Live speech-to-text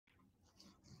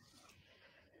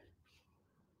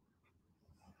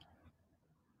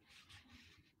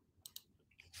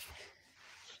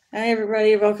Hi,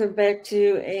 everybody. Welcome back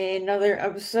to another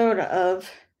episode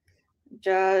of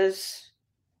Jaws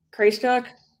Christ Talk.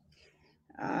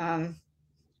 And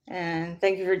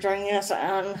thank you for joining us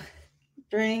on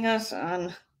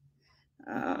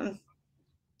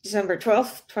December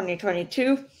 12th,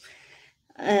 2022.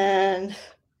 And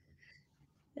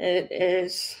it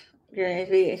is going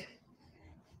to be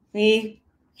me,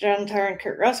 John Tar, and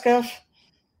Kurt Ruskoff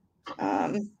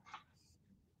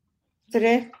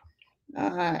today.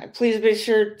 Please be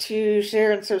sure to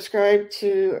share and subscribe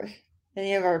to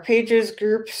any of our pages,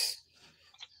 groups,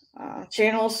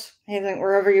 channels, anything,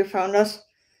 wherever you found us.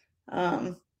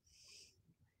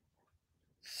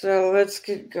 So let's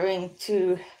get going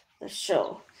to the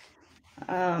show.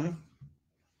 So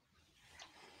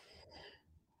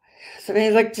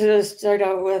I'd like to start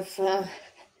out with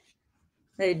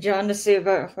hey, John, to see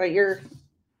about what your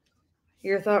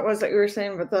thought was that you were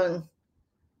saying, but then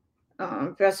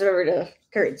pass it over to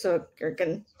Kurt so Kurt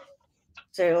can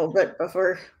say a little bit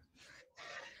before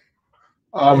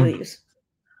he leaves.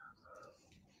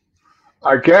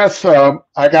 I guess I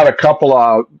got a couple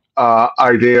of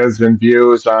ideas and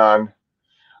views on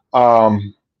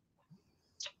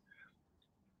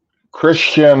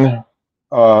Christian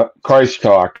Christ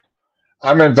talk.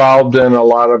 I'm involved in a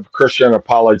lot of Christian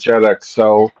apologetics.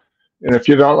 So, and if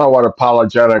you don't know what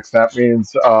apologetics, that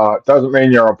means it doesn't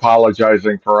mean you're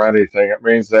apologizing for anything. It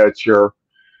means that you're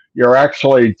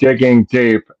actually digging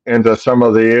deep into some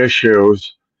of the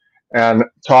issues and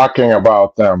talking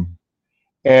about them,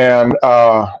 and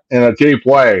in a deep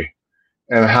way,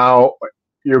 and how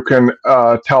you can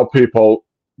tell people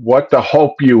what the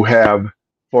hope you have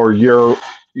for your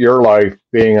life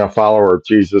being a follower of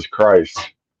Jesus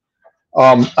Christ.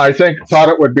 I thought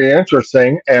it would be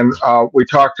interesting, and we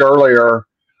talked earlier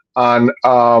on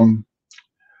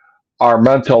our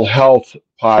mental health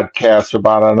podcast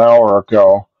about an hour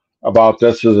ago about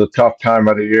this is a tough time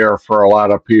of the year for a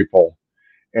lot of people,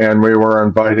 and we were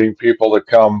inviting people to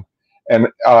come and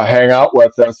hang out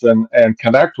with us and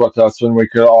connect with us, and we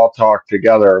could all talk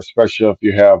together, especially if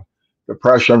you have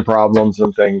depression problems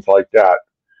and things like that.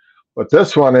 But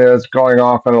this one is going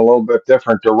off in a little bit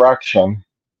different direction.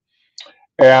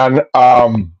 And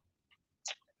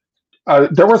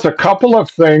there was a couple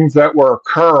of things that were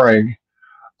occurring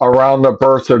around the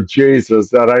birth of Jesus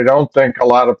that I don't think a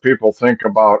lot of people think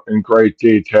about in great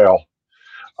detail.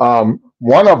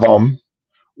 One of them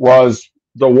was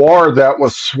the war that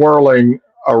was swirling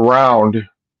around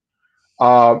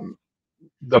the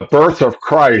birth of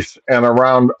Christ and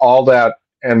around all that,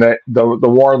 and the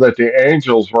war that the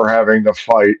angels were having to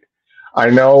fight. I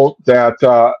know that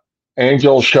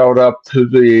angels showed up to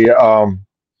the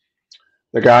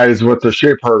guys with the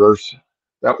sheep herders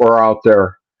that were out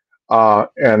there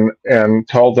and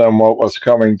told them what was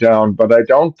coming down. But I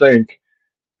don't think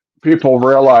people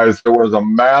realized there was a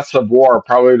massive war,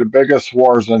 probably the biggest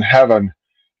wars in heaven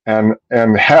and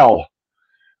hell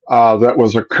that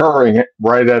was occurring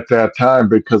right at that time,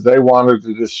 because they wanted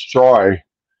to destroy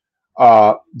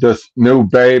this new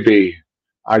baby.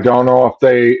 I don't know if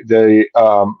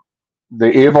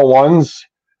the evil ones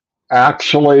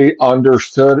actually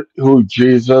understood who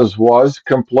Jesus was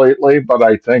completely, but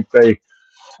I think they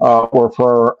were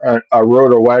for a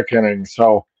rude awakening.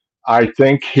 So I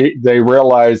think they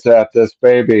realized that this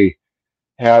baby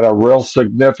had a real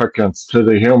significance to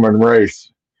the human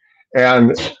race.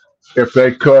 And if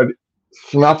they could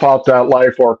snuff out that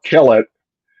life or kill it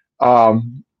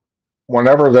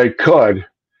whenever they could,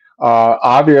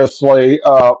 obviously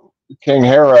King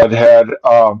Herod had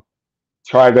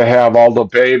tried to have all the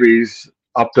babies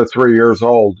up to 3 years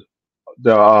old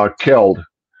killed.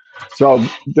 So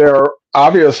they're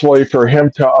obviously, for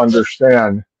him to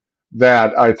understand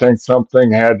that, I think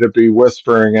something had to be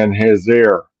whispering in his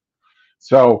ear.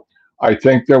 So I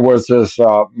think there was this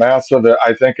massive,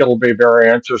 I think it'll be very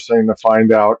interesting to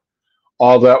find out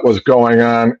all that was going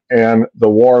on and the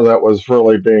war that was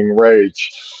really being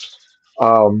waged.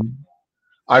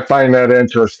 I find that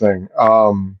interesting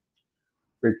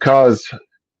because,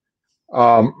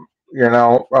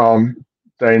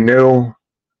 they knew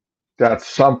that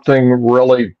something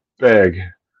really big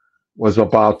was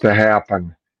about to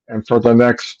happen. And for the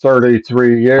next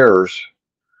 33 years,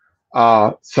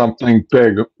 something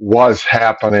big was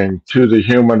happening to the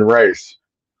human race.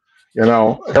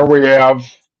 Here we have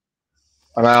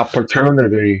an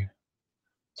opportunity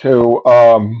to,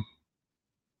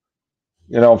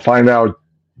 find out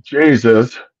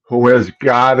Jesus, who is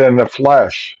God in the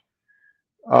flesh.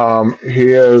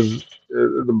 He is,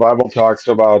 the Bible talks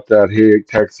about that he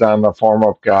takes on the form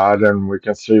of God, and we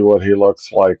can see what he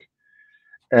looks like.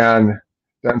 And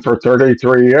then for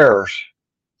 33 years,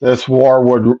 this war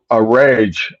would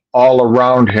rage all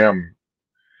around him,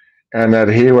 and that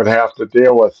he would have to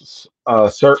deal with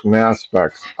certain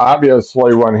aspects.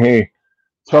 Obviously, when he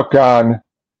took on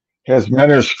his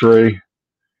ministry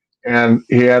and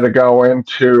he had to go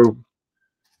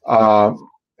uh,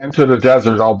 into the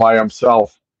desert all by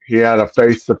himself, he had a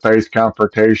face-to-face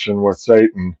confrontation with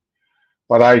Satan.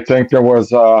 But I think there was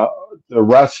the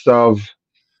rest of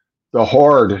the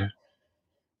horde,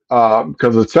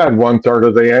 because it said one third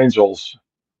of the angels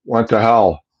went to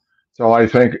hell. So I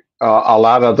think a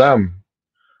lot of them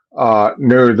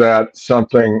knew that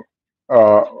something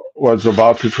uh, was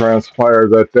about to transpire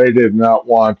that they did not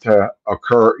want to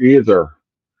occur either.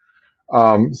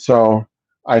 So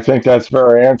I think that's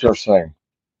very interesting.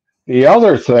 The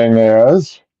other thing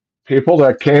is people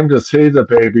that came to see the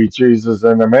baby Jesus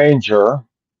in the manger.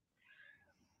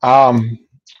 Um,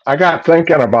 I got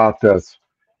thinking about this,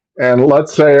 and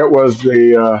let's say it was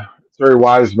the three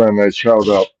wise men that showed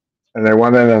up, and they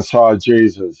went in and saw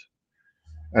Jesus,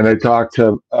 and they talked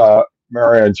to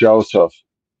Mary and Joseph.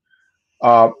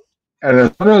 Uh, and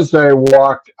as soon as they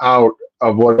walked out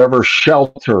of whatever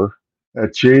shelter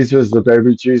that Jesus, the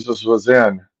baby Jesus, was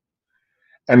in,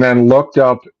 and then looked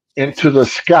up into the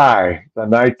sky, the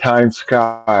nighttime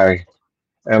sky,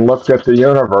 and looked at the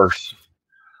universe,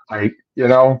 you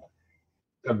know,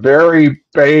 the very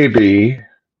baby,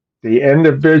 the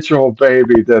individual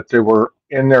baby that they were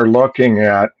in there looking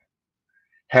at,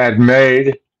 had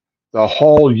made the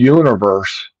whole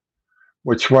universe,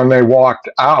 which when they walked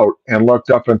out and looked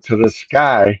up into the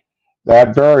sky,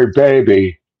 that very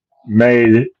baby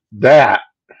made that.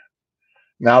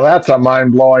 Now that's a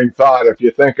mind blowing thought if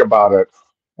you think about it.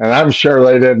 And I'm sure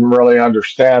they didn't really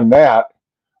understand that,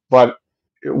 but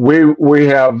we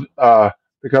have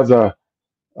because of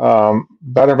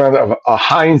betterment of a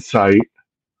hindsight,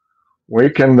 we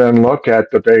can then look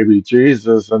at the baby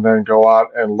Jesus and then go out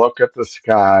and look at the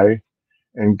sky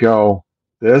and go,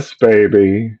 this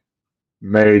baby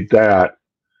made that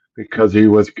because he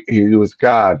was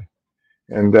God,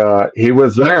 and he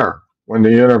was there when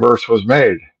the universe was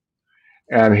made,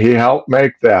 and he helped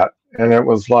make that, and it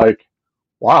was like,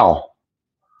 wow,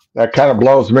 that kind of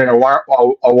blows me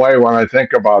away when I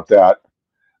think about that.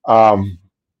 Um,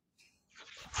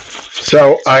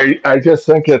 so I just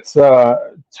think it's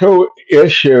two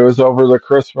issues over the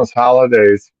Christmas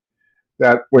holidays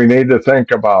that we need to think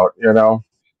about.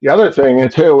 The other thing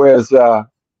too is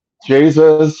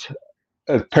Jesus'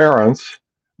 parents,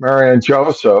 Mary and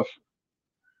Joseph.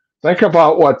 Think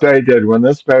about what they did when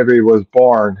this baby was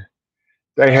born.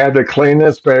 They had to clean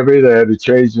this baby. They had to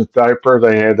change his diaper.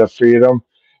 They had to feed him.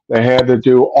 They had to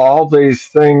do all these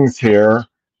things here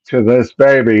to this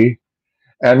baby,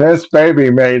 and this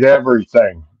baby made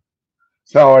everything.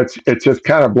 So it just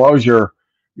kind of blows your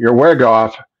wig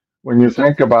off when you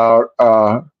think about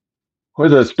who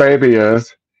this baby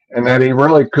is, and that he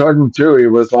really couldn't do. He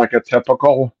was like a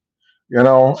typical,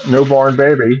 newborn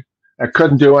baby that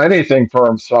couldn't do anything for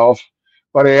himself,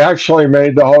 but he actually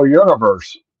made the whole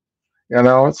universe.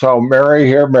 So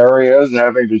Mary is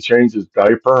having to change his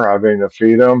diaper, having to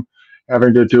feed him,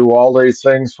 having to do all these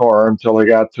things for him till he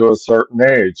got to a certain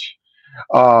age.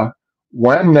 Uh,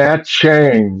 when that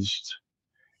changed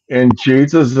in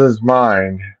Jesus's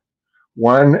mind,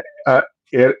 when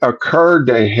it occurred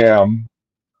to him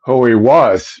who he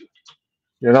was,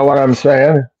 you know what I'm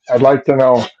saying? I'd like to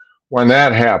know when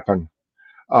that happened,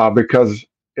 because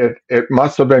it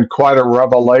must have been quite a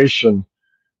revelation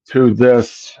to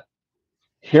this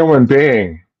human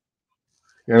being,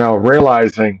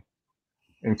 realizing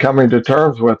and coming to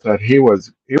terms with that he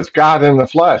was God in the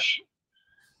flesh.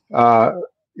 Uh,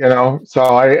 so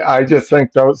I just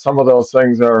think some of those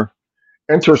things are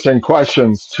interesting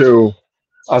questions to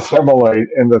assimilate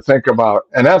and to think about.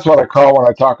 And that's what I call when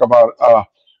I talk about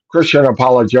Christian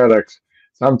apologetics.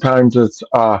 Sometimes it's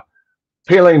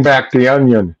peeling back the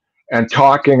onion and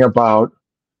talking about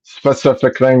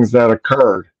specific things that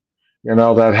occurred,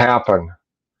 that happened.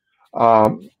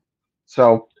 Um,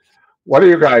 so, what do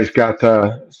you guys got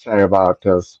to say about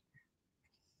this?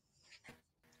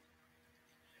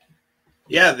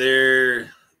 Yeah, there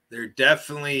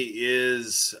definitely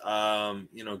is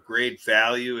great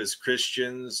value as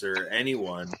Christians or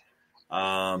anyone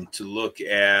to look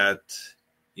at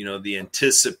the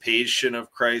anticipation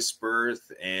of Christ's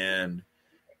birth, and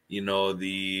the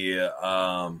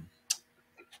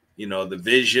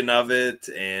vision of it,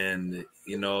 and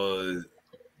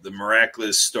the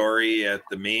miraculous story at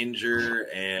the manger,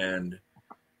 and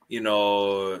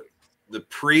the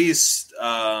priest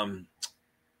at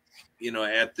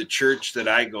the church that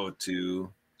I go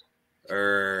to,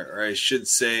 or I should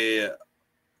say,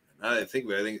 now that I think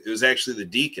about it, I think it was actually the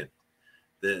deacon,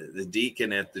 the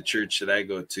deacon at the church that I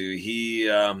go to. He,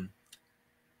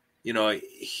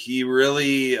 he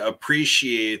really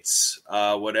appreciates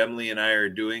what Emily and I are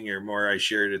doing, or more, I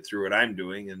shared it through what I'm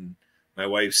doing, and my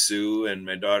wife Sue and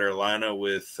my daughter Lana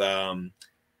with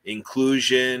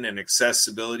inclusion and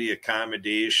accessibility,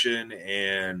 accommodation,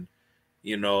 and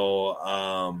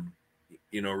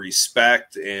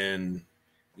respect, and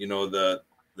the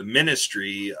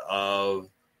ministry of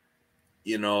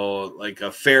like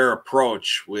a fair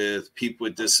approach with people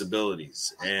with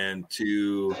disabilities, and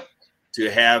to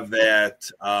have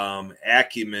that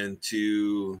acumen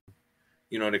to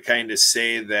to kind of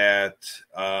say that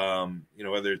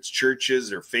whether it's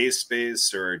churches or faith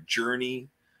space or a journey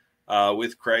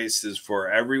with Christ is for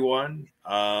everyone.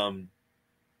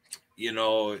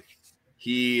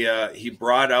 He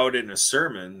brought out in a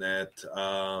sermon that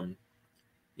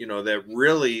that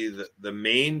really the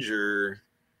manger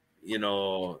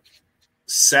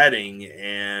setting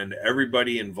and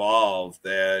everybody involved,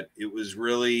 that it was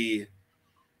really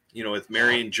with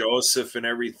Mary and Joseph and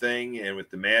everything, and with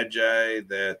the Magi,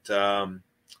 that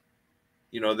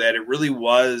that it really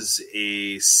was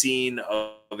a scene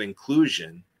of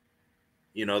inclusion,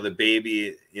 the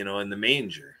baby in the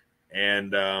manger,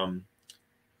 and and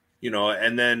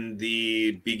then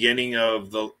the beginning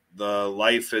of the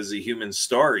life as a human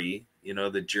story,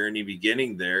 the journey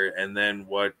beginning there, and then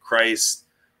what Christ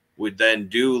would then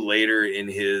do later in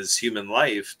his human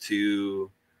life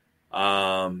to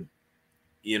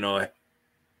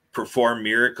perform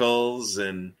miracles,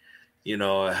 and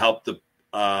help the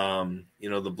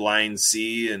the blind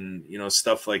see, and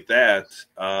stuff like that.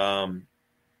 I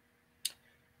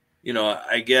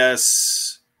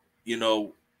guess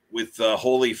with the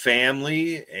Holy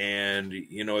Family, and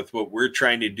with what we're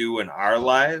trying to do in our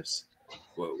lives,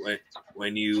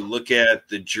 when you look at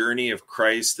the journey of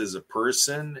Christ as a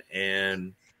person,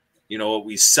 and what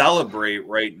we celebrate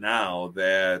right now,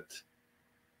 that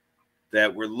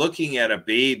we're looking at a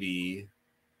baby,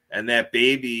 and that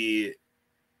baby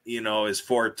is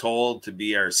foretold to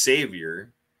be our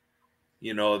Savior,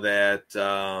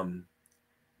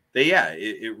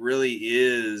 it really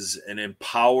is an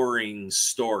empowering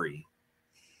story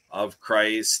of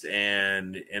Christ,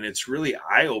 and it's really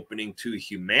eye-opening to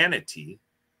humanity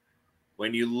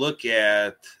when you look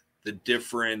at the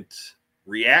different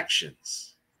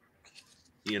reactions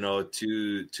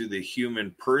to the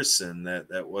human person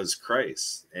that was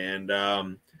Christ.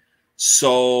 And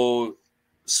so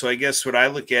I guess what I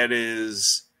look at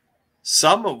is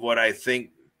some of what I think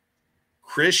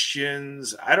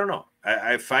Christians, I don't know,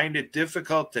 I find it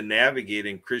difficult to navigate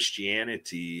in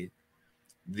Christianity,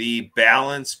 the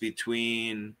balance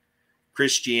between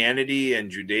Christianity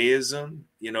and Judaism,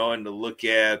 and to look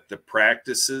at the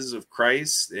practices of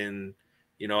Christ, and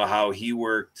how he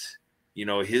worked,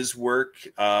 his work,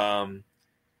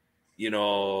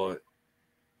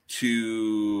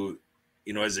 to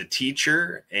as a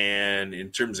teacher, and in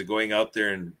terms of going out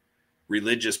there and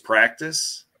religious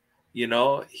practice,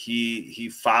 he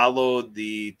followed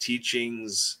the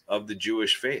teachings of the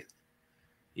Jewish faith,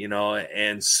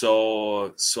 and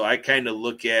so I kind of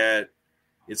look at,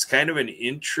 it's kind of an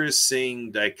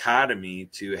interesting dichotomy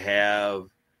to have,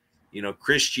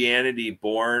 Christianity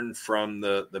born from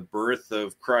the birth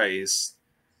of Christ,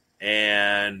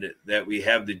 and that we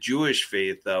have the Jewish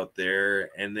faith out there,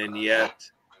 and then yet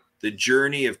the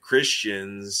journey of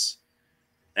Christians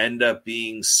end up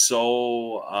being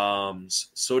so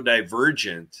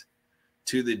divergent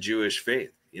to the Jewish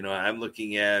faith. I'm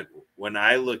looking at, when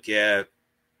I look at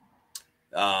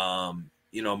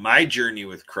my journey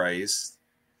with Christ,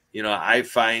 I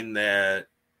find that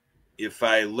if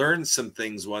I learn some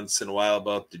things once in a while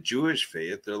about the Jewish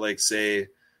faith, they're like, say,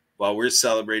 while we're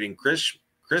celebrating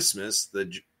Christmas,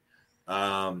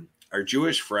 our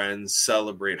Jewish friends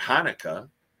celebrate Hanukkah.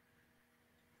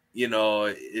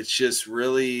 It's just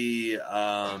really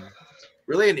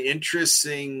an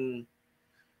interesting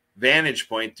vantage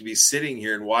point to be sitting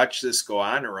here and watch this go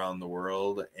on around the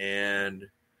world. And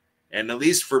at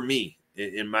least for me,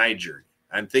 in my journey,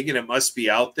 I'm thinking it must be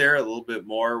out there a little bit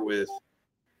more with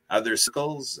other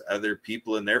circles, other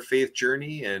people in their faith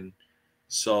journey. And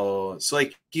so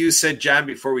like you said, John,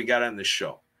 before we got on the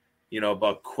show,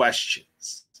 about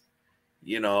questions.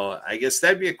 I guess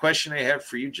that'd be a question I have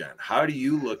for you, John. How do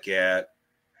you look at,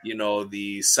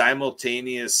 the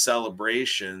simultaneous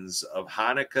celebrations of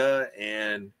Hanukkah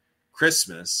and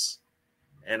Christmas,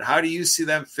 and how do you see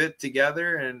them fit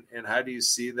together, and how do you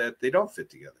see that they don't fit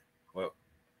together? Well,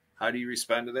 how do you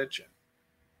respond to that, John?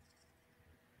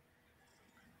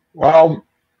 Well,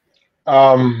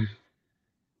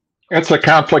 it's a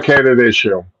complicated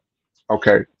issue.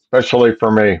 Okay, especially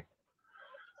for me,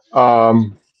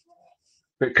 um,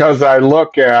 because I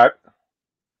look at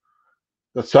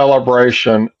the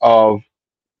celebration of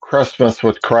Christmas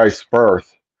with Christ's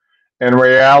birth. In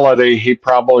reality, he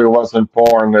probably wasn't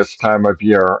born this time of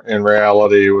year. In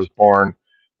reality, he was born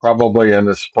probably in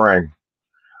the spring,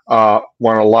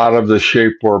 when a lot of the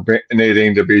sheep were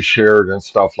needing to be sheared and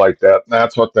stuff like that. And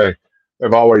that's what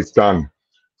they've always done.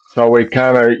 So we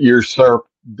kind of usurp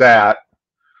that.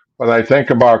 But I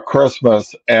think about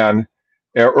Christmas, and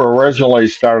it originally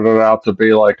started out to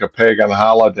be like a pagan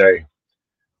holiday,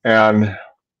 and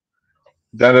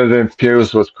then it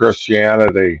infused with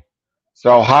Christianity.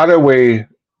 So how do we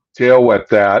deal with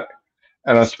that?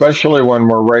 And especially when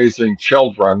we're raising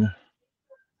children,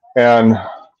 and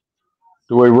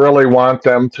do we really want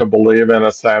them to believe in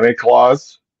a Santa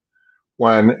Claus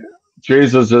when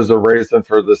Jesus is a reason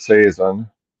for the season?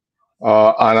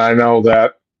 And I know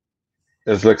that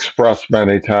is expressed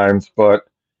many times, but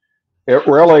it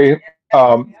really,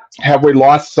 have we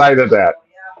lost sight of that?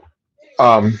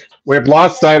 We've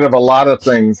lost sight of a lot of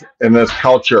things in this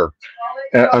culture,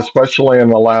 especially in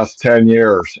the last 10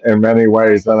 years in many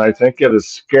ways. And I think it has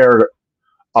scared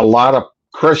a lot of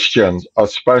Christians,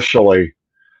 especially,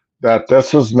 that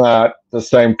this is not the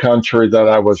same country that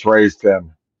I was raised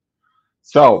in.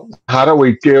 So, how do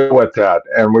we deal with that?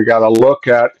 And we got to look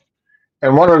at,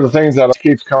 and one of the things that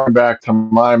keeps coming back to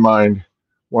my mind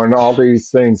when all these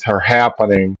things are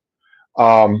happening,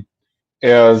 um,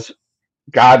 is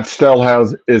God still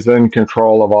is in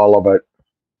control of all of it.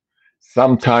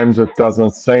 Sometimes it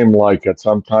doesn't seem like it.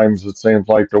 Sometimes it seems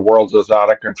like the world is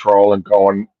out of control and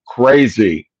going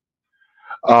crazy.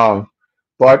 Uh,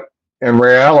 but in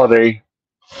reality,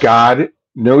 God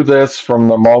knew this from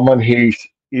the moment he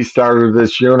started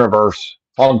this universe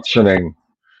functioning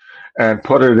and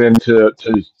put it into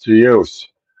to use.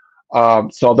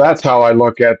 So that's how I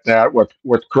look at that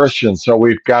with Christians. So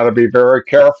we've got to be very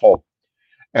careful.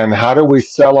 And how do we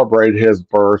celebrate his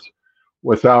birth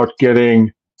without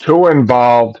getting too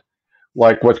involved,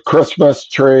 like with Christmas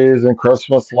trees and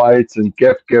Christmas lights and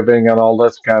gift giving and all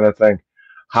this kind of thing?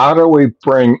 How do we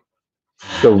bring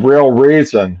the real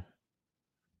reason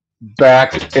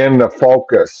back into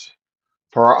focus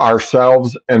for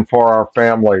ourselves and for our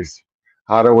families?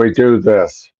 How do we do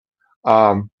this?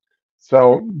 Um,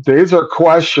 so these are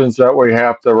questions that we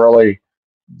have to really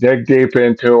dig deep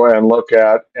into and look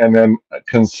at, and then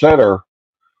consider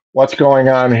what's going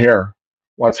on here,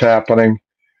 what's happening.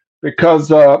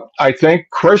 Because I think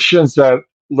Christians that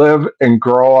live and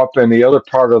grow up in the other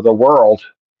part of the world,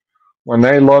 when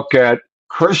they look at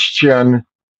Christians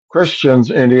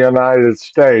in the United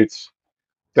States,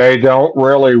 they don't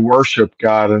really worship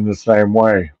God in the same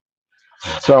way.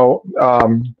 So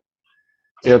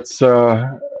it's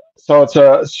a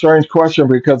strange question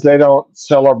because they don't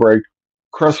celebrate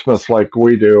Christmas like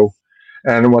we do,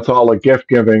 and with all the gift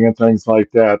giving and things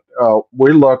like that,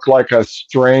 we look like a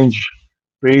strange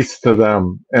beast to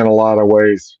them in a lot of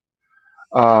ways.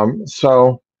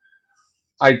 So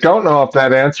I don't know if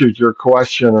that answered your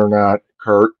question or not,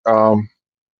 Kurt.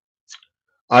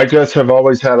 I just have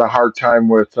always had a hard time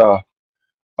with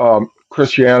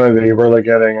Christianity really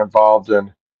getting involved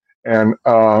in and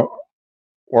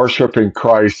worshiping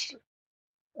Christ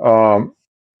um,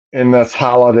 in this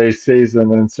holiday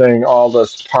season and seeing all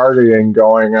this partying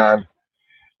going on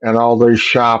and all these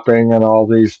shopping and all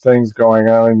these things going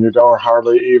on, and you don't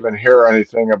hardly even hear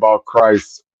anything about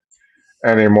Christ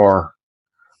anymore.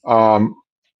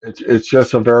 It's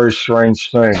just a very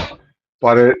strange thing,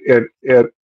 but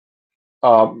it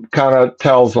kind of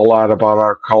tells a lot about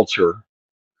our culture.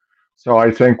 So I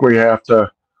think we have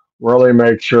to really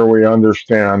make sure we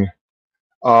understand.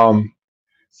 Um,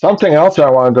 Something else I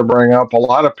wanted to bring up: a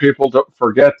lot of people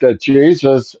forget that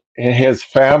Jesus and his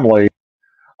family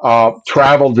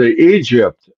traveled to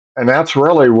Egypt, and that's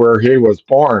really where he was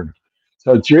born.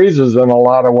 So Jesus, in a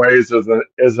lot of ways, is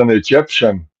an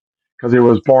Egyptian because he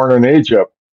was born in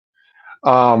Egypt.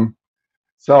 Um,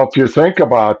 so if you think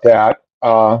about that,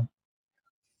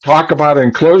 talk about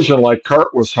inclusion, like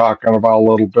Kurt was talking about a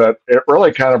little bit. It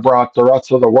really kind of brought the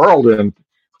rest of the world in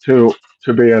to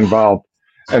be involved.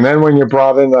 And then when you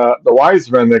brought in the wise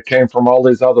men that came from all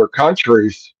these other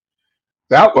countries,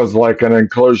 that was like an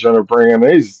inclusion of bringing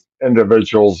these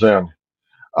individuals in.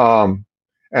 Um,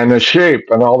 and the sheep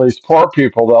and all these poor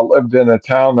people that lived in a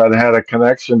town that had a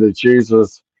connection to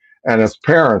Jesus and his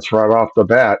parents right off the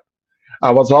bat.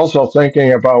 I was also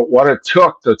thinking about what it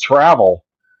took to travel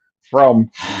from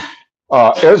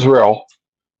Israel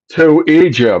to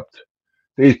Egypt.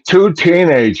 These two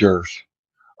teenagers.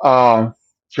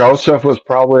 Joseph was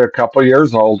probably a couple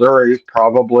years older. He's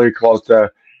probably close to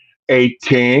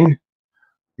 18,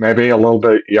 maybe a little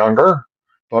bit younger,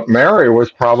 but Mary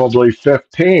was probably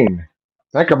 15.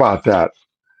 Think about that,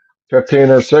 15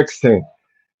 or 16.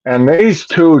 And these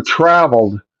two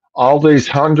traveled all these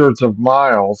hundreds of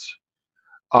miles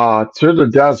through the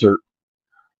desert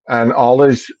and all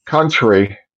this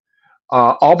country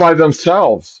all by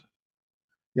themselves.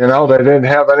 You know, they didn't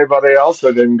have anybody else.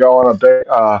 They didn't go on a big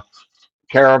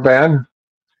caravan.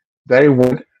 They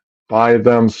went by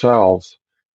themselves.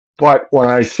 But when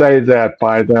I say that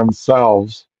by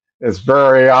themselves, it's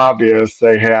very obvious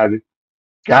they had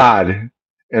God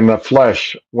in the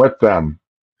flesh with them,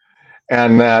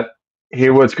 and that He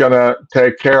was going to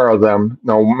take care of them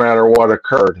no matter what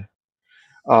occurred.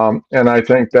 And I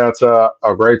think that's a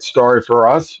great story for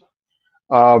us,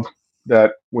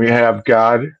 that we have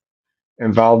God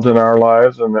involved in our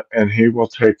lives, and He will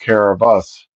take care of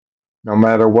us no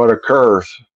matter what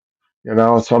occurs. You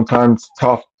know, sometimes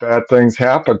tough, bad things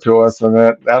happen to us, and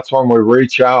that's when we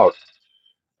reach out.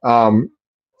 Um,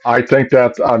 I think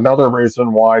that's another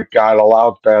reason why God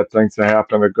allows bad things to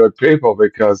happen to good people,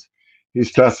 because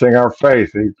He's testing our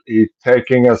faith. He's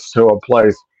taking us to a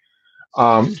place.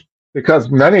 Um, because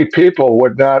many people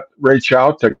would not reach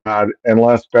out to God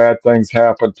unless bad things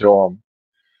happen to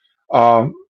them.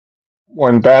 Um,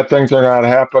 when bad things are not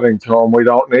happening to them, we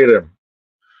don't need Him.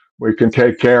 We can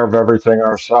take care of everything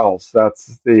ourselves.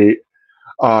 That's the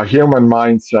human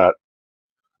mindset.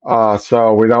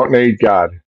 So we don't need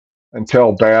God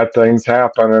until bad things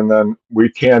happen, and then we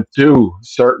can't do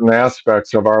certain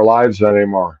aspects of our lives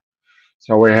anymore.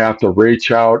 So we have to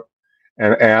reach out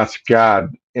and ask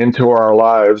God into our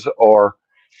lives, or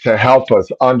to help us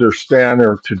understand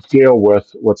or to deal with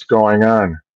what's going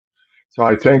on. So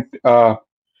I think I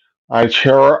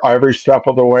share every step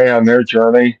of the way on their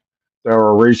journey. They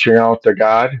were reaching out to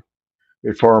God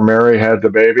before Mary had the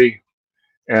baby.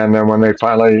 And then when they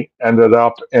finally ended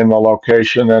up in the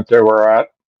location that they were at,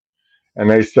 and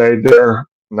they stayed there,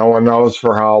 no one knows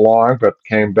for how long, but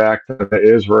came back to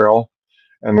Israel.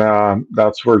 And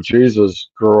that's where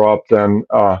Jesus grew up. Then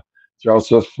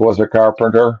Joseph was a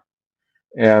carpenter,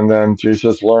 and then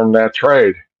Jesus learned that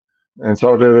trade. And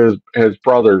so did his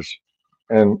brothers.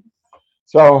 And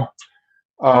so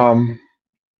um,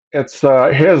 it's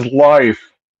his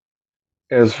life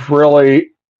is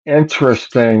really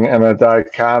interesting in a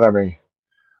dichotomy.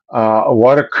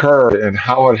 What occurred and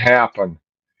how it happened.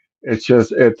 It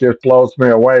just blows me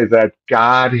away that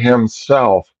God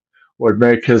Himself would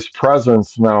make His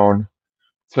presence known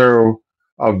through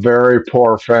a very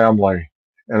poor family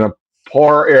in a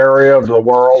poor area of the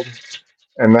world,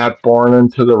 and not born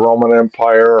into the Roman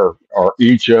Empire, or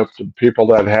Egypt, people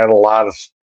that had a lot of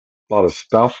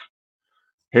stuff.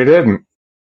 He didn't,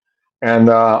 and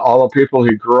all the people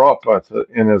he grew up with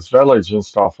in his village and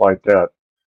stuff like that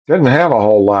didn't have a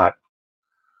whole lot.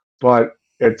 But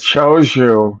it shows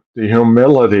you the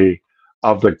humility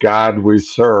of the God we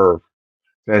serve,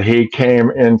 that He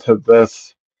came into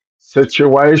this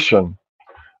situation.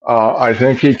 I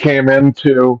think He came born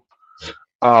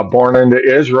into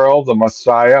Israel, the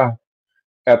Messiah,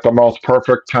 at the most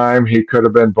perfect time He could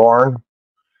have been born.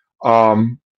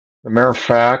 The mere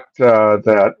fact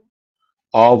that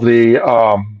all the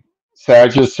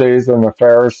Sadducees and the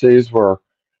Pharisees were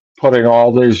putting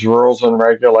all these rules and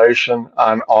regulation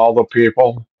on all the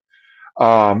people,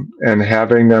 and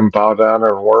having them bow down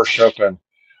and worship, and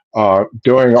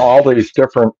doing all these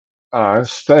different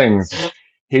things.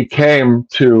 He came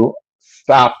to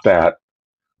stop that.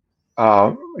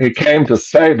 He came to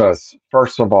save us,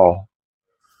 first of all,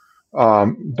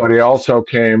 but He also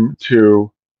came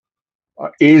to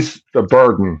ease the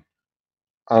burden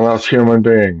on us human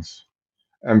beings.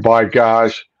 And by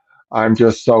gosh, I'm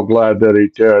just so glad that He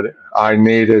did. I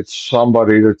needed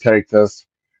somebody to take this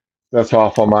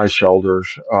off of my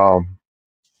shoulders.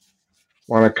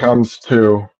 When it comes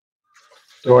to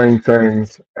doing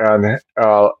things, and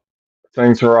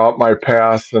things are out my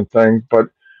past and things, but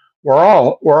we're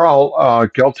all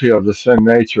guilty of the sin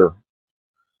nature.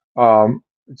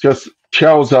 It just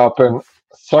shows up in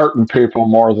certain people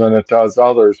more than it does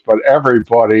others, but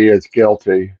everybody is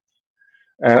guilty.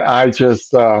 And I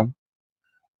just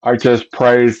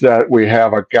praise that we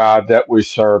have a God that we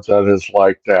serve that is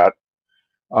like that.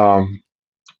 Um,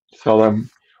 so then,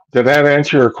 did that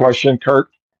answer your question, Kurt?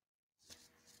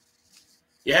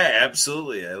 Yeah,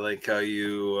 absolutely. I like how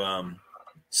you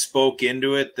spoke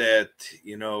into it, that,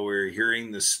 we're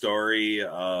hearing the story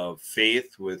of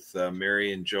faith with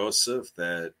Mary and Joseph,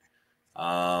 that,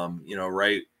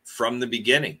 right from the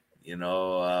beginning,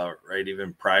 right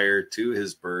even prior to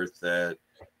his birth, that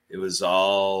It was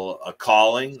all a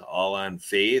calling, all on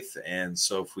faith. And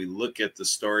so if we look at the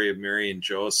story of Mary and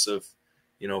Joseph,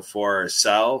 for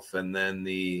ourselves, and then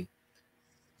the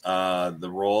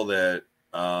role that,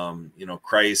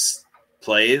 Christ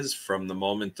plays from the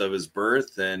moment of his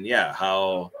birth, and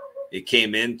how it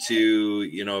came into,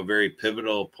 a very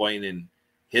pivotal point in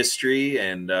history,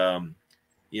 and,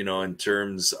 in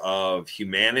terms of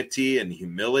humanity and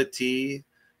humility,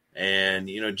 and,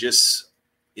 just,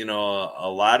 a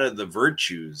lot of the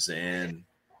virtues and,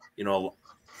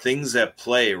 things that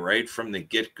play right from the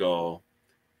get-go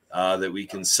that we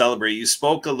can celebrate. You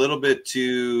spoke a little bit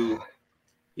to,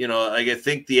 like, I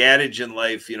think the adage in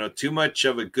life, too much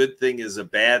of a good thing is a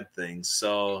bad thing.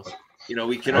 So,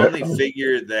 we can only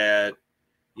figure that,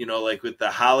 like with the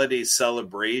holiday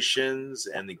celebrations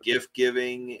and the gift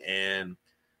giving, and,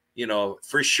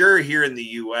 for sure here in the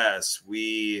US,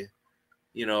 we've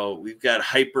got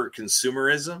hyper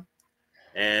consumerism.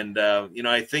 And,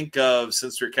 I think of,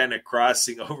 since we're kind of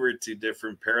crossing over to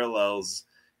different parallels,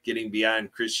 getting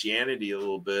beyond Christianity a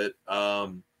little bit,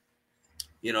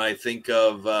 I think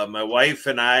of my wife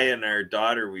and I and our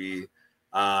daughter. We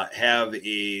have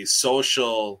a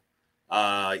social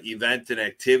event and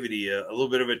activity, a little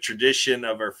bit of a tradition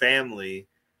of our family,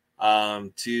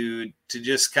 to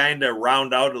just kind of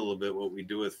round out a little bit what we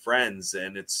do with friends.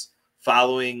 And it's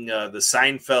following the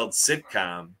Seinfeld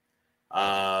sitcom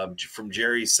from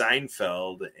Jerry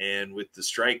Seinfeld, and with the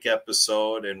strike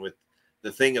episode and with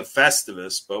the thing of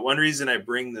Festivus. But one reason I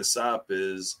bring this up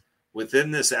is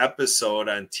within this episode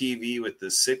on TV with the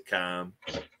sitcom,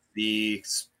 the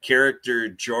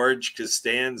character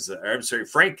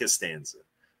Frank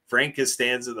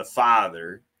Costanza, the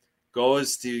father,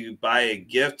 goes to buy a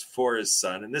gift for his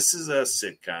son. And this is a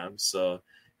sitcom, so,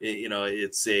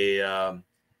 it's a,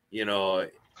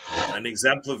 an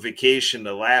exemplification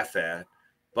to laugh at.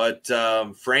 But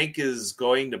Frank is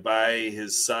going to buy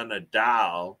his son a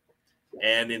doll,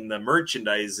 and in the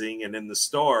merchandising and in the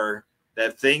store,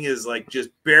 that thing is like just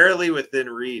barely within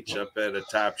reach up at a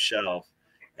top shelf.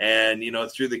 And,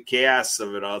 through the chaos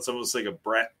of it all, it's almost like a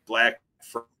Black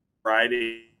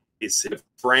Friday.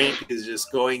 Frank is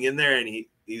just going in there, and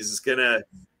he's going to,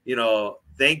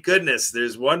 thank goodness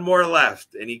there's one more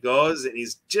left. And he goes, and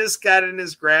he's just got it in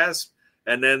his grasp.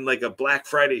 And then, like a Black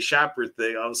Friday shopper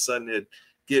thing, all of a sudden it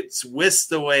gets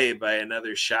whisked away by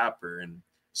another shopper. And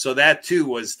so that too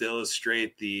was to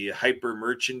illustrate the hyper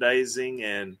merchandising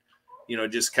and,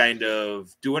 just kind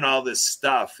of doing all this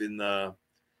stuff in the,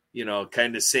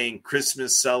 kind of saying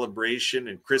Christmas celebration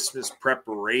and Christmas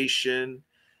preparation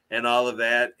and all of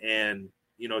that. And,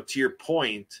 to your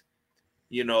point,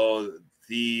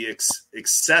 the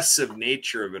excessive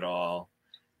nature of it all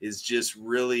is just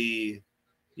really,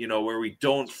 where we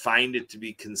don't find it to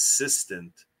be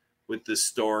consistent with the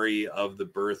story of the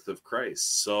birth of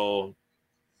Christ. So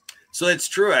it's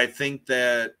true. I think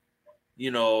that,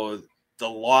 the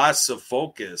loss of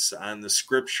focus on the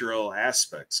scriptural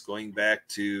aspects, going back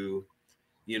to,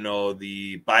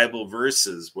 the Bible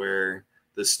verses where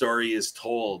the story is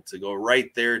told, to go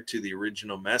right there to the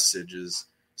original message is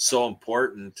so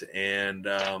important. And,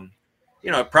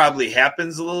 it probably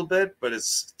happens a little bit, but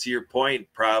it's, to your point,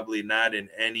 probably not in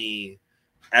any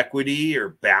equity or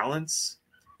balance,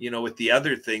 with the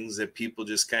other things that people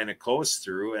just kind of coast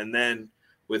through. And then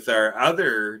with our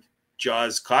other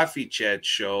Jaws Coffee Chat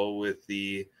show with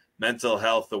the mental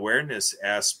health awareness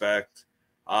aspect,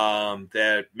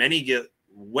 that many get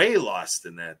way lost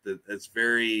in that. That's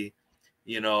very,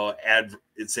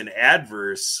 it's an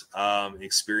adverse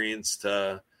experience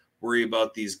to worry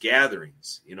about these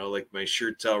gatherings. Like my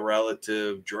SureTel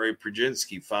relative, Jory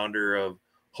Prudzinski, founder of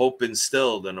Hope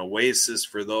Instilled, an oasis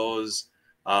for those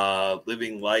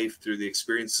living life through the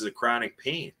experiences of chronic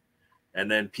pain. And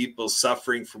then people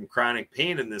suffering from chronic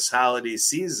pain in this holiday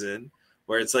season,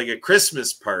 where it's like a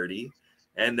Christmas party.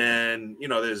 And then,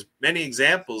 there's many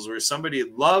examples where somebody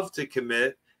would love to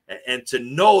commit and to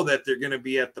know that they're going to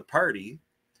be at the party,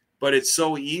 but it's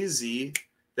so easy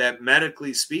that,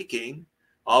 medically speaking,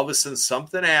 all of a sudden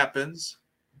something happens,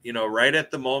 right at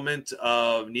the moment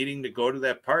of needing to go to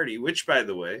that party, which, by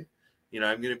the way,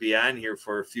 I'm going to be on here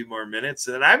for a few more minutes,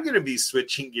 and then I'm going to be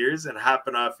switching gears and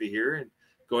hopping off of here and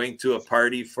going to a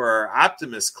party for our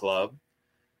Optimist Club.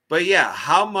 But yeah,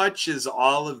 how much is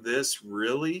all of this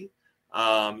really,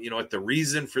 what the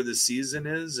reason for the season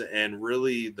is, and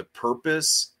really the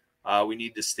purpose we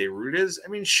need to stay rooted is? I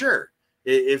mean, sure,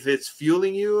 if it's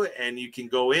fueling you and you can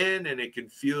go in and it can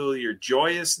fuel your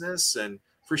joyousness, and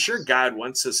for sure God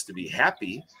wants us to be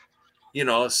happy,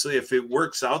 so if it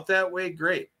works out that way,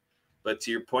 great. But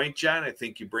to your point, John, I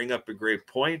think you bring up a great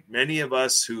point. Many of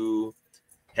us who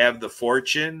have the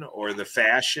fortune or the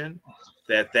fashion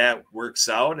that works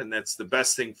out, and that's the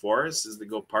best thing for us, is to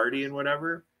go party and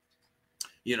whatever,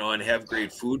 and have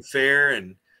great food fare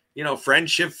and,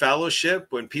 friendship, fellowship.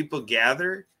 When people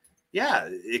gather, yeah,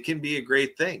 it can be a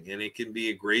great thing, and it can be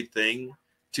a great thing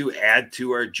to add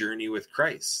to our journey with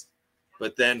Christ.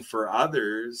 But then for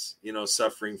others,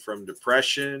 suffering from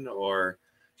depression or,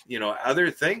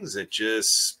 other things that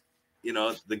just,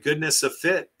 the goodness of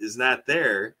fit is not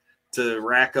there to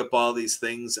rack up all these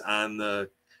things on the,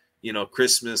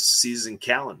 Christmas season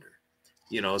calendar,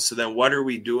 so then what are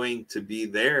we doing to be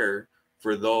there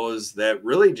for those that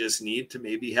really just need to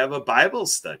maybe have a Bible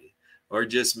study, or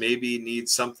just maybe need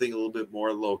something a little bit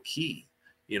more low key,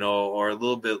 or a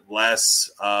little bit less,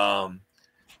 a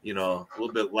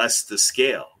little bit less to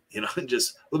scale,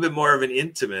 just a little bit more of an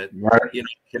intimate,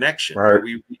 connection. Right. Are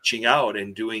we reaching out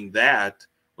and doing that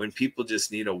when people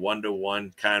just need a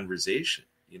one-to-one conversation,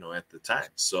 at the time?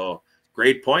 So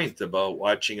great point about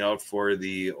watching out for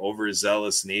the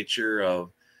overzealous nature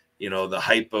of, the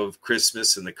hype of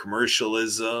Christmas and the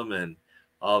commercialism and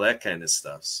all that kind of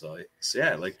stuff. So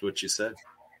yeah, I liked what you said.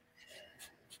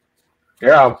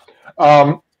 Yeah.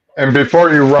 And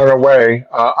before you run away,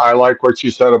 I like what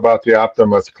you said about the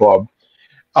Optimist Club.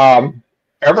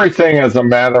 Everything is a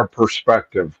matter of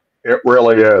perspective. It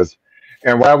really is.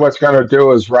 And what I was going to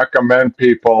do is recommend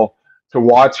people to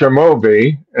watch a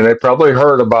movie, and they probably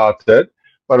heard about it,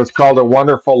 but it's called A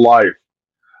Wonderful Life.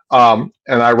 And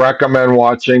I recommend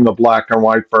watching the black and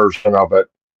white version of it.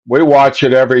 We watch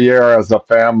it every year as a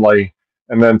family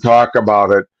and then talk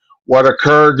about it. What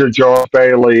occurred to George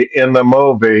Bailey in the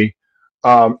movie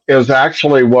is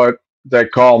actually what they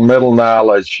call middle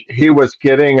knowledge. He was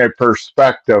getting a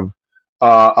perspective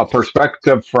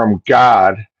from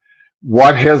God,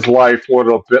 what his life would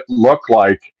have looked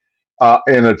like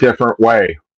in a different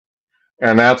way.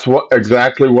 And that's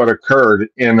exactly what occurred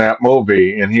in that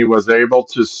movie. And he was able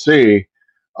to see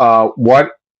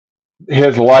what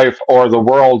his life or the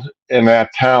world in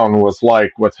that town was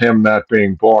like with him not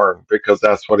being born, because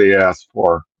that's what he asked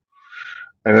for.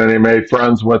 And then he made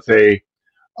friends with an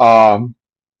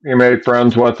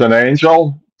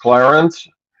angel, Clarence,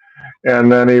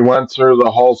 and then he went through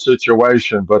the whole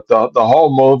situation. But the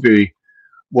whole movie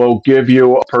will give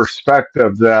you a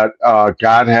perspective that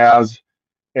God has,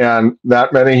 and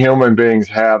not many human beings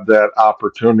have that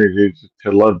opportunity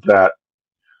to live that.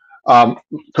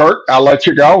 Kurt, I'll let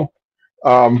you go.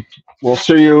 We'll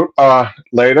see you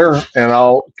later, and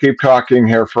I'll keep talking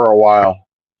here for a while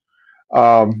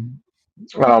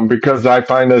because I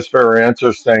find this very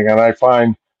interesting, and I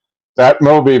find that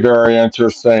movie very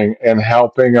interesting in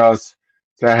helping us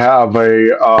to have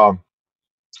a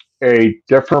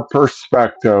different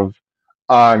perspective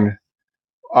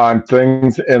on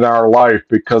things in our life,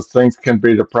 because things can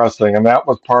be depressing. And that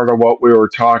was part of what we were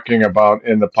talking about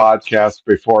in the podcast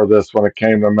before this when it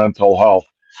came to mental health,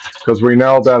 because we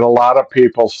know that a lot of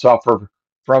people suffer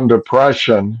from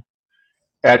depression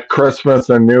at Christmas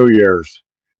and New Year's.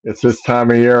 It's this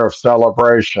time of year of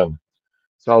celebration.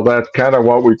 So that's kind of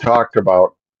what we talked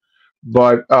about.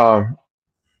 But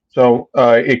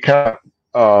it kind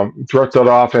of drifted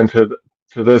off into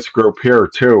this group here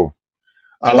too.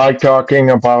 I like talking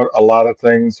about a lot of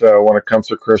things when it comes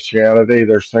to Christianity.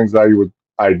 There's things I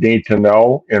need to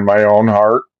know in my own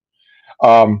heart.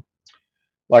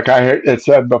 Like I had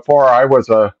said before, I was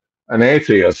an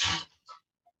atheist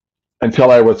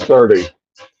until I was 30,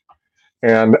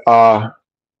 and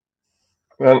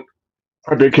then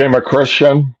I became a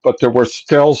Christian. But there were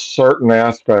still certain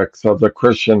aspects of the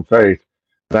Christian faith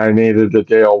that I needed to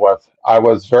deal with. I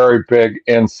was very big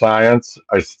in science.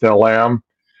 I still am.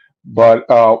 But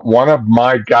one of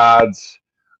my gods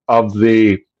of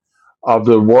the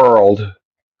world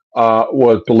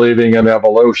was believing in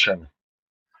evolution,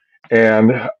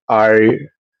 and I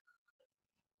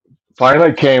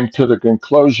finally came to the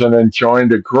conclusion and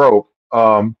joined a group.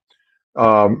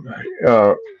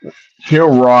 Hugh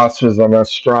Ross is an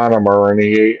astronomer, and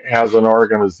he has an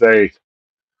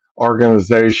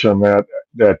organization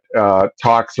that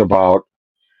talks about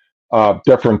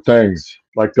different things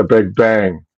like the Big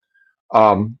Bang.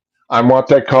 I'm what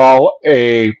they call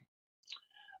a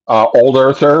old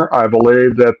earther. I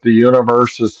believe that the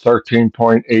universe is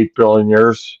 13.8 billion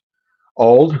years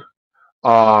old,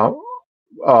 uh,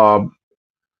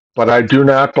 but I do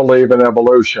not believe in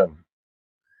evolution.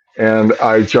 And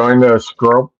I joined this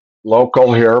group,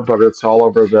 local here, but it's all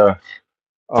over the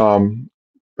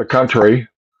country.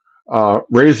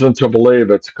 Reason to Believe,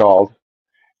 it's called.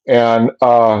 And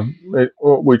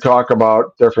we talk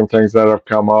about different things that have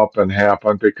come up and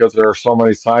happened, because there are so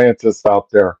many scientists out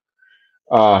there.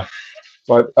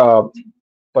 But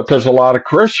But there's a lot of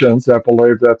Christians that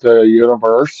believe that the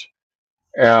universe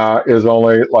is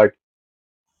only like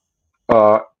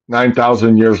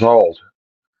 9,000 years old.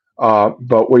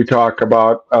 But we talk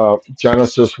about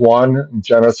Genesis 1 and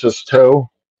Genesis 2,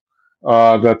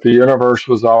 that the universe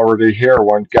was already here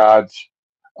when God's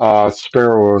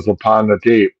spirit was upon the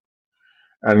deep,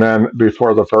 and then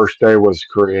before the first day was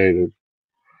created.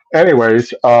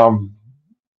 Anyways,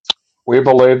 we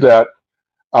believe that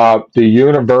the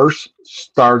universe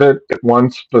started at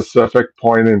one specific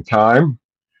point in time.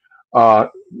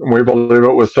 We believe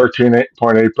it was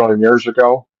 13.8 billion years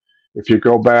ago. If you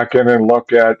go back in and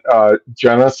look at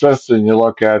Genesis and you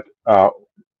look at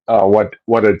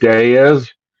what a day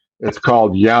is, it's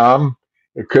called Yom.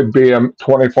 It could be a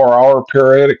 24-hour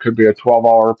period, it could be a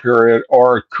 12-hour period,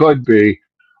 or it could be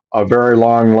a very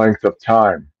long length of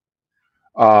time.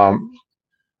 And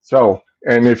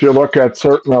if you look at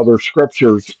certain other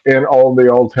scriptures in the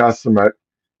Old Testament,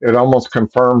 it almost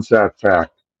confirms that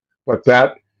fact. But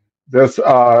this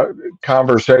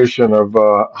conversation of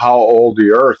how old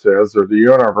the earth is or the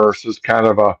universe is kind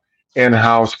of a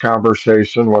in-house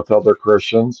conversation with other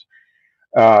Christians.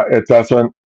 It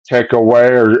doesn't take away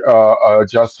or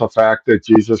adjust the fact that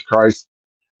Jesus Christ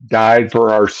died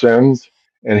for our sins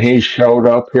and he showed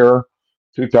up here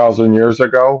 2,000 years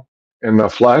ago in the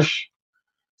flesh.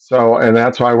 So, and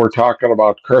that's why we're talking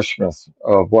about Christmas,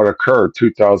 of what occurred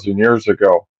 2,000 years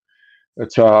ago.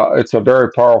 It's a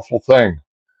very powerful thing.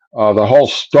 The whole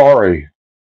story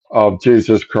of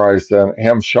Jesus Christ and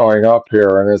him showing up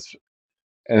here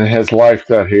and his life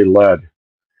that he led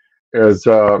is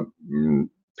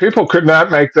people could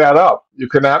not make that up. You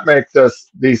could not make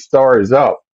these stories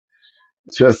up.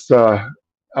 It's just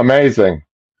amazing.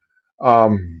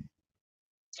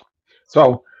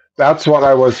 So that's what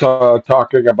I was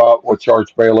talking about with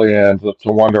George Bailey and It's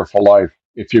a Wonderful Life.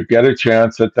 If you get a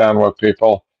chance, sit down with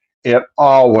people. It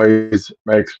always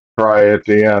makes me cry at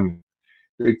the end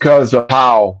because of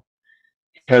how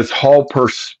his whole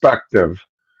perspective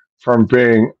from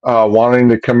being wanting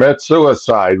to commit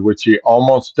suicide, which he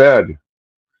almost did,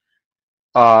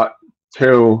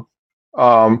 to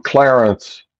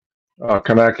Clarence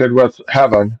connected with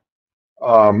heaven,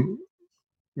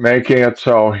 making it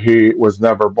so he was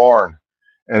never born.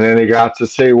 And then he got to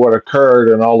see what occurred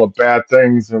and all the bad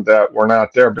things that were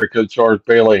not there because George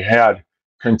Bailey had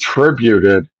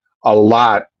contributed a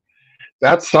lot.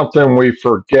 That's something we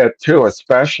forget too,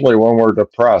 especially when we're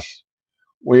depressed.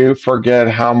 We forget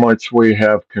how much we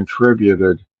have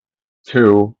contributed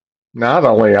to not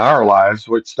only our lives,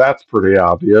 which that's pretty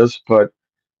obvious, but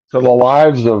to the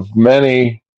lives of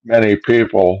many, many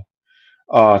people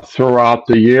throughout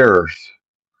the years.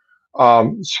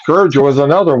 Scrooge was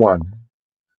another one.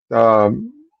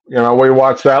 We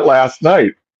watched that last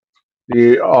night.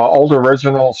 The old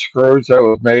original Scrooge that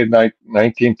was made in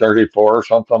 1934 or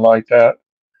something like that.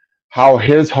 How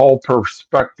his whole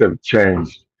perspective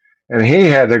changed. And he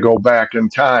had to go back in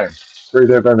time 3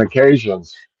 different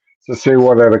occasions to see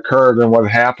what had occurred and what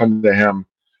happened to him,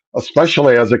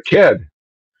 especially as a kid.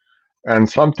 And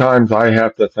sometimes I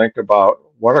have to think about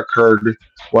what occurred,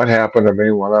 what happened to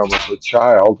me when I was a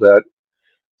child that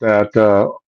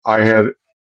I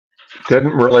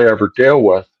didn't really ever deal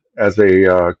with as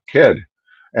a kid.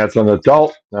 As an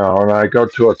adult now, and I go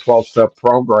to a 12-step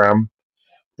program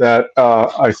that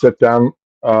I sit down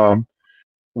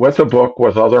with a book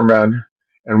with other men,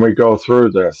 and we go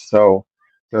through this. So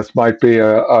this might be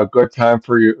a good time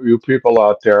for you people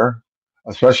out there,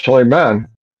 especially men,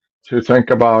 to think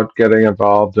about getting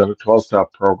involved in a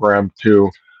 12-step program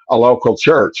to a local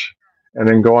church, and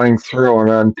then going through and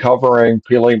uncovering,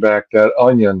 peeling back that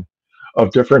onion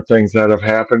of different things that have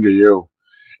happened to you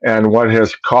and what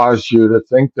has caused you to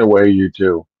think the way you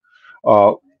do.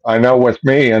 I know with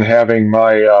me and having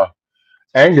my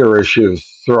anger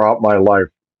issues throughout my life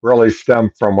really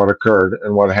stemmed from what occurred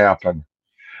and what happened.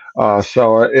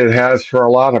 So it has for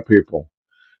a lot of people.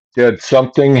 Did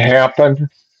something happen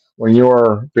when you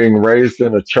were being raised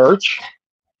in a church?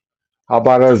 How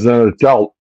about as an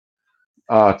adult,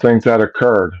 things that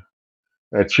occurred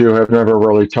that you have never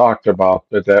really talked about,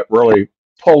 that really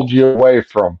pulled you away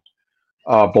from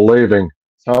believing?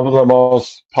 Some of the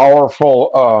most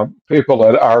powerful people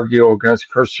that argue against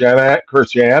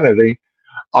Christianity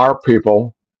are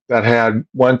people that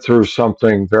went through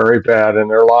something very bad in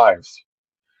their lives.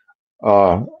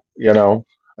 An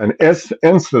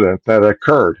incident that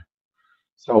occurred.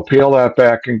 So peel that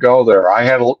back and go there. I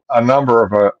had a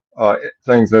number of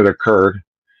things that occurred,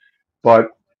 but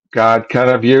God kind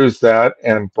of used that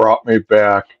and brought me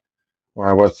back when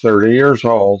I was 30 years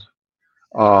old,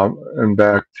 and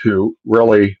back to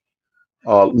really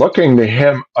looking to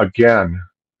Him again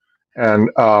And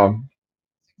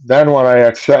then when I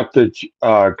accepted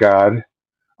God,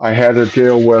 I had to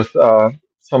deal with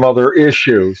some other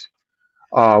issues,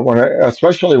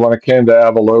 especially when it came to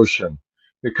evolution,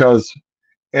 because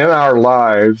in our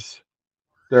lives,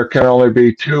 there can only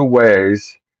be two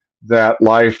ways that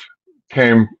life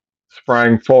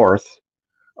sprang forth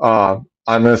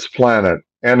on this planet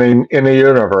and in the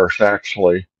universe,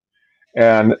 actually.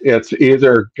 And it's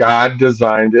either God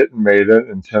designed it and made it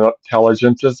an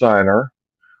intelligent designer,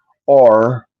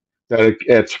 or that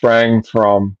it sprang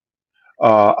from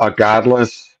a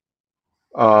godless,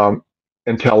 um,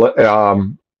 intelli-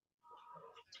 um,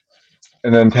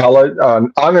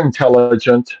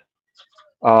 unintelligent,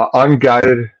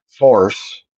 unguided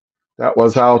force that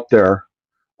was out there,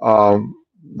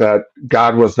 that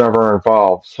God was never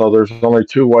involved. So there's only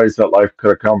two ways that life could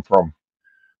have come from.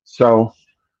 So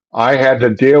I had to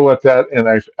deal with that, and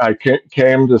I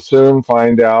came to soon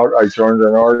find out. I joined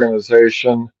an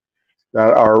organization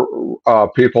that are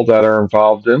people that are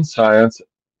involved in science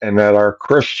and that are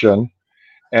Christian,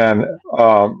 and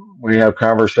we have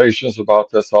conversations about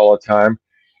this all the time.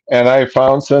 And I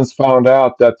since found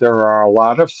out that there are a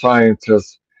lot of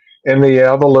scientists in the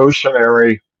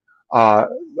evolutionary uh,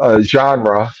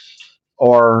 genre,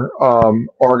 or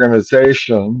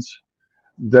organizations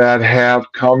that have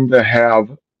come to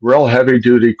have real heavy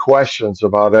duty questions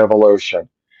about evolution.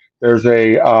 There's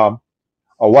a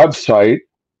website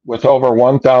with over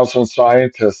 1,000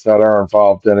 scientists that are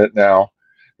involved in it now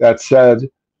that said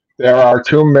there are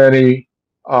too many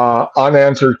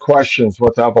unanswered questions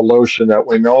with evolution, that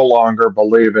we no longer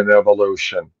believe in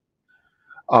evolution.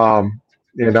 Um,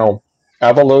 you know,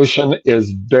 evolution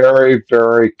is very,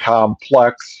 very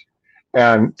complex.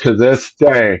 And to this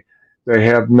day, they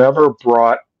have never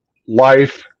brought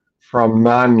life from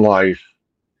non life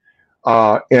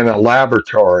in a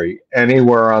laboratory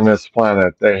anywhere on this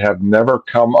planet. They have never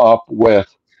come up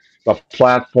with the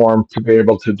platform to be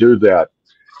able to do that.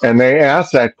 And they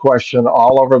ask that question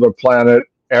all over the planet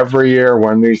every year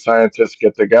when these scientists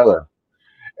get together.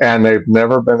 And they've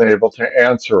never been able to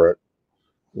answer it.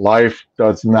 Life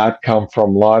does not come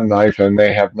from non-life, and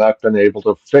they have not been able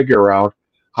to figure out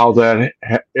how that,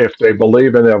 if they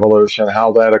believe in evolution,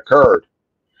 how that occurred.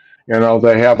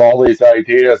 They have all these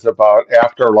ideas about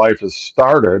after life has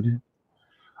started,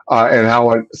 and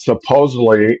how it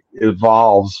supposedly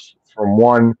evolves from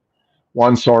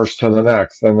one source to the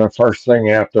next. And the first thing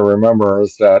you have to remember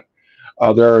is that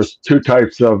there's two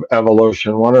types of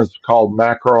evolution. One is called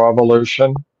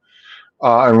macroevolution,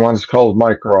 and one's called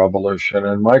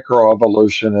microevolution. And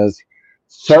microevolution is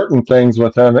certain things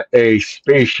within a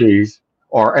species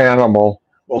or animal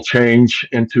will change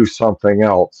into something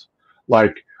else.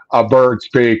 Like a bird's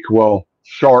beak will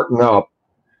shorten up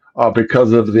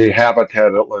because of the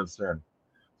habitat it lives in.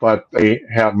 But they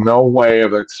have no way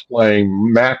of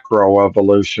explaining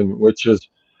macroevolution, which is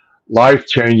life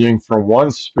changing from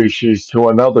one species to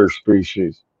another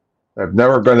species. They've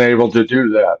never been able to do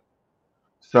that.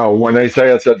 So when they say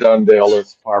it's a done deal,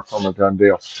 it's far from a done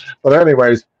deal. But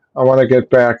anyways, I want to get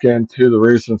back into the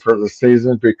reason for the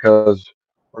season, because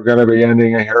we're going to be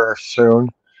ending it here soon.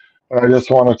 But I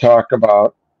just want to talk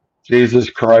about Jesus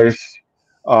Christ,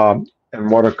 and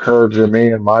what occurred to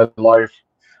me in my life.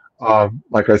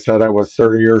 Like I said, I was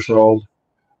 30 years old,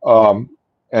 um,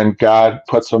 and God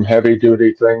put some heavy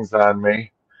duty things on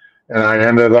me. And I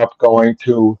ended up going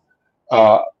to,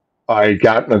 uh, I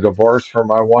got in a divorce from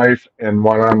my wife and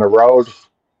went on the road.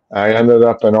 I ended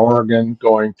up in Oregon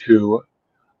going to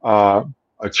uh,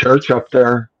 a church up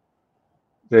there,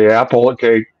 the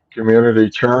Applegate Community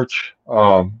Church,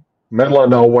 middle of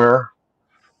nowhere.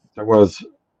 There was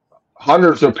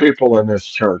hundreds of people in this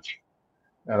church.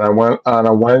 And I went on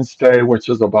a Wednesday, which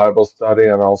is a Bible study,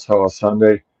 and also a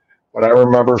Sunday. But I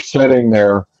remember sitting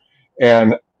there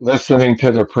and listening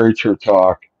to the preacher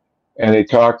talk, and he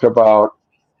talked about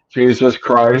Jesus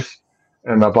Christ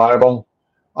and the Bible.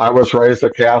 I was raised a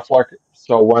Catholic,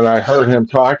 so when I heard him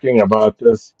talking about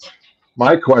this,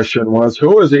 my question was,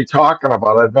 who is he talking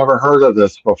about? I've never heard of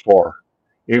this before,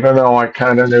 even though I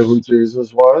kind of knew who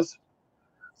Jesus was.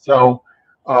 So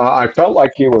I felt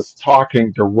like he was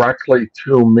talking directly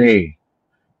to me.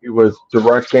 He was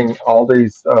directing all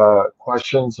these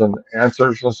questions and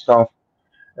answers and stuff.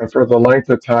 And for the length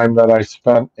of time that I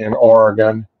spent in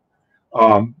Oregon,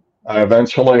 I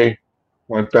eventually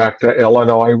went back to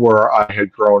Illinois, where I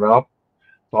had grown up.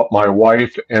 But my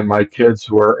wife and my kids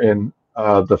were in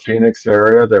the Phoenix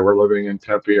area. They were living in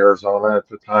Tempe, Arizona at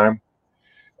the time.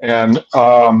 And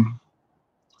I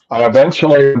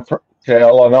eventually went to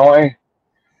Illinois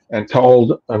and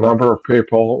told a number of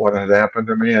people what had happened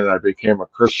to me, and I became a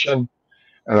Christian.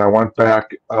 and I went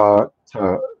back to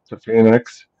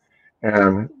Phoenix,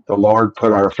 and the Lord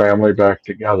put our family back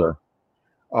together.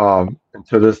 And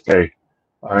to this day,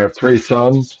 I have three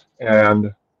sons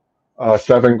and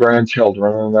seven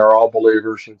grandchildren, and they're all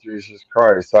believers in Jesus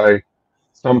Christ. I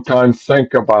sometimes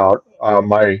think about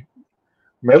my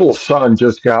middle son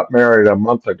just got married a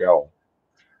month ago,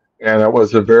 and it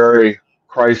was a very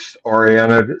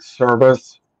Christ-oriented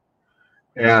service.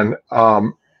 And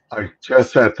I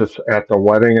just at the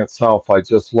wedding itself, I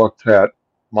just looked at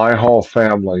my whole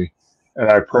family, and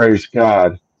I praised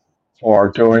God for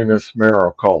doing this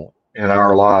miracle in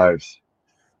our lives,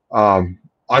 um,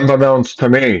 unbeknownst to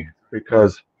me,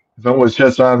 because if it was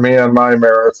just on me and my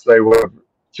merits, they would have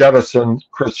jettisoned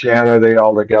Christianity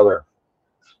altogether.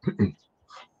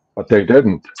 But they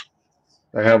didn't.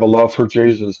 They have a love for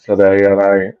Jesus today,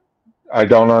 and I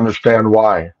don't understand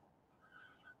why.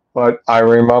 But I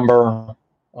remember,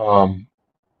 um,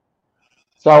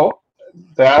 so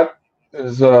that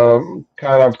is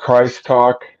kind of Christ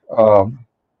talk. Um,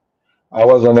 I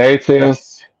was an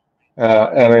atheist,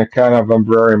 and a kind of a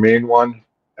very mean one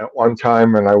at one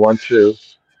time, and I went to,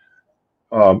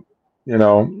 um, you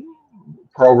know,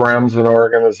 programs and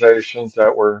organizations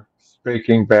that were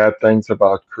speaking bad things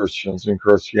about Christians and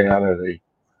Christianity.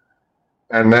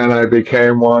 And then I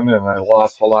became one, and I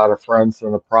lost a lot of friends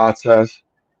in the process.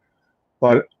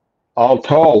 But all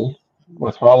told,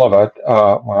 with all of it,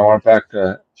 when I went back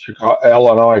to Chicago,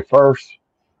 Illinois first,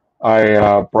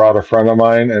 I brought a friend of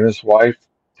mine and his wife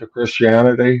to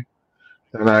Christianity.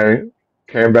 Then I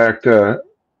came back to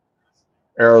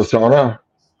Arizona,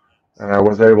 and I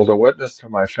was able to witness to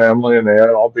my family, and they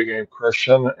all became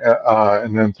Christian.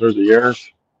 And then through the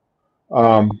years,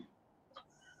 um,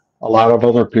 a lot of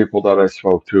other people that I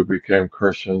spoke to became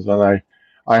Christians, and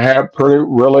I have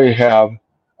really have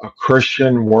a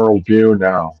Christian worldview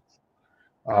now,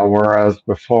 whereas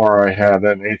before I had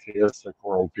an atheistic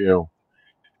worldview,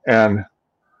 and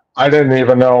I didn't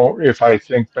even know, if I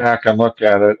think back and look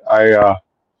at it,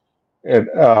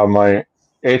 my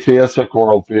atheistic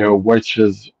worldview, which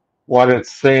is what it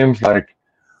seems like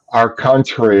our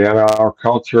country and our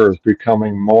culture is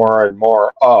becoming more and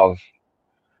more of.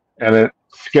 And it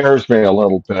scares me a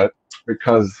little bit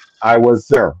because I was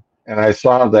there and I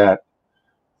saw that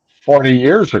 40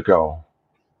 years ago,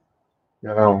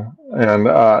 and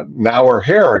now we're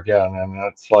here again. And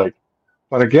it's like,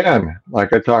 but again,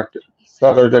 like I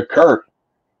said to Kurt,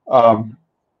 um,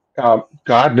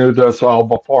 God knew this all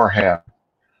beforehand.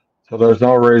 So there's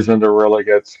no reason to really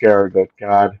get scared that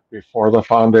God, before the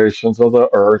foundations of the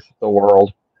earth, the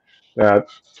world, that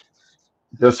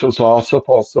this was all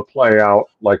supposed to play out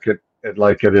like it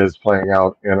is playing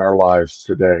out in our lives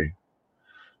today.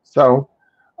 So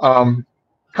um,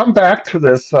 come back to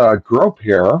this group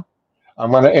here.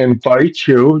 I'm going to invite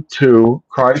you to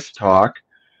Christ Talk.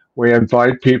 We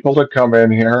invite people to come in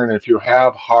here, and if you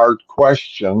have hard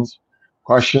questions,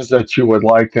 questions that you would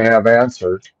like to have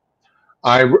answered,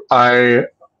 I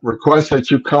request that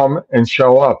you come and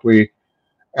show up. We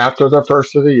After the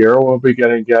first of the year, we'll be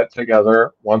getting get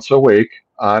together once a week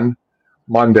on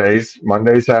Mondays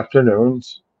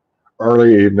afternoons,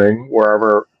 early evening,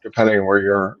 wherever, depending where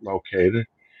you're located.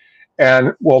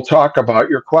 And we'll talk about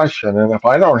your question. And if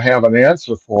I don't have an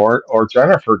answer for it, or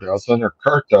Jennifer doesn't, or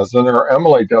Kurt doesn't, or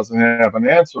Emily doesn't have an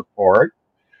answer for it,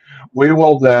 we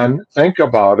will then think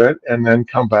about it and then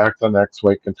come back the next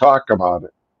week and talk about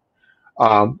it.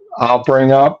 I'll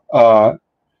bring up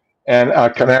and a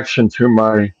connection to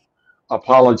my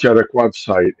apologetic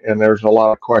website, and there's a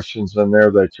lot of questions in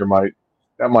there that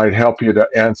might help you to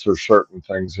answer certain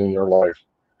things in your life.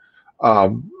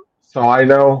 So I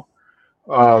know,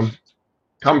 um,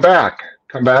 come back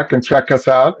and check us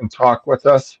out and talk with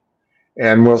us,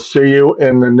 and we'll see you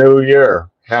in the new year.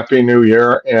 Happy New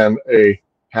Year and a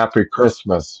happy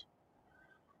Christmas.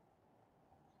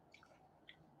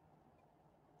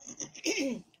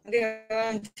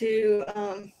 On to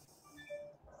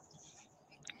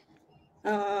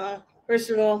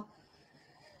first of all,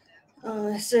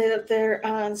 say that there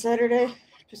on Saturday,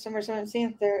 December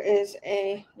 17th, there is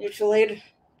a mutual aid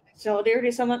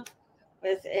solidarity summit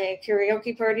with a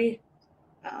karaoke party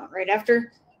right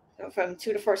after. So from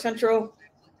 2 to 4 Central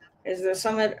is the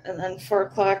summit, and then 4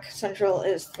 o'clock Central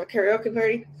is the karaoke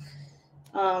party.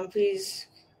 Please,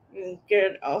 you can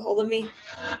get a hold of me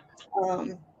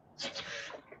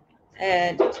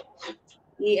at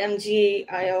EMILYGOLLMER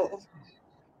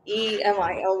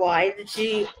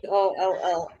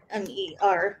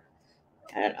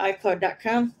at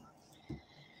iCloud.com.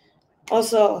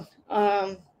 Also,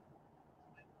 the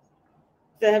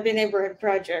Happy Neighborhood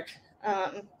Project,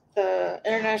 the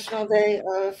International Day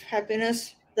of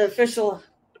Happiness, the official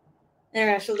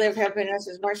International Day of Happiness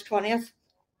is March 20th,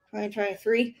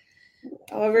 2023.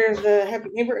 However, the Happy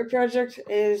Neighborhood Project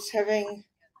is celebrating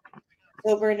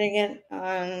it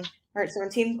on March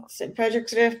 17th, St.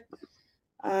 Patrick's Day.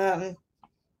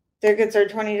 Tickets are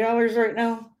 $20 right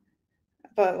now,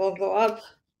 but will go up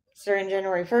starting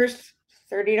January 1st,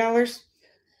 $30.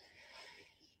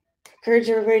 Encourage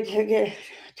everybody to get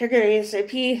ticket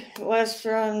ASAP. It lasts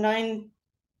from 9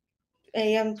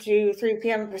 a.m. to 3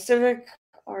 p.m. Pacific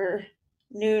or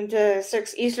noon to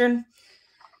 6 Eastern.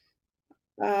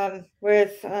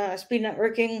 With speed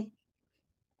networking,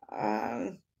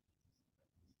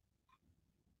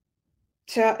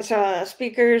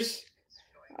 speakers,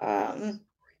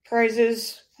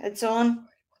 prizes, and so on.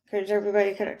 Encourage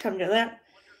everybody to come to that.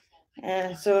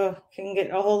 And so you can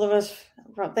get a hold of us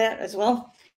about that as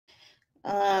well.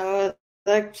 I would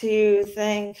like to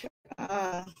thank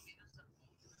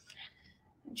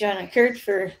John and Kurt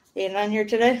for being on here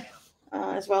today,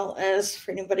 as well as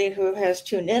for anybody who has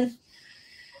tuned in.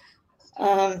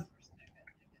 Our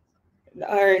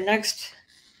next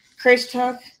Christ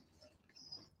Talk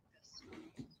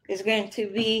is going to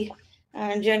be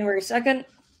on January 2nd,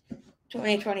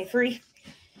 2023.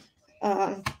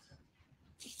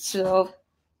 So,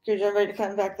 encourage everybody to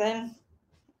come back then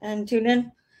and tune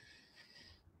in.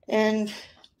 And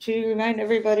to remind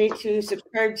everybody to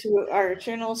subscribe to our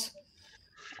channels,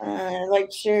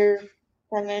 like, share,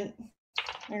 comment,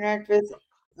 interact with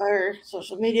our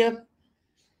social media,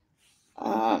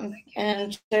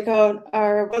 and check out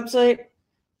our website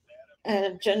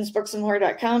at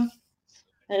jensbooksandmore.com.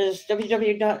 That is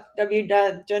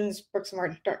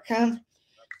www.jensbooksandmore.com.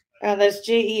 That's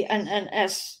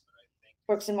JENNS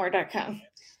booksandmore.com.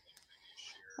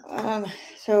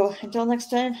 So until next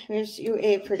time, wish you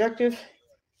a productive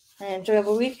and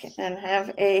enjoyable week, and have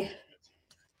a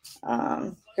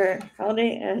good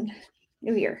holiday and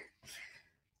New Year.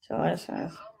 So let's be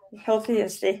healthy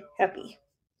and stay happy.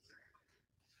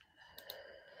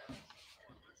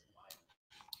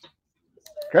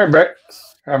 Okay, Beck.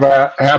 Have a happy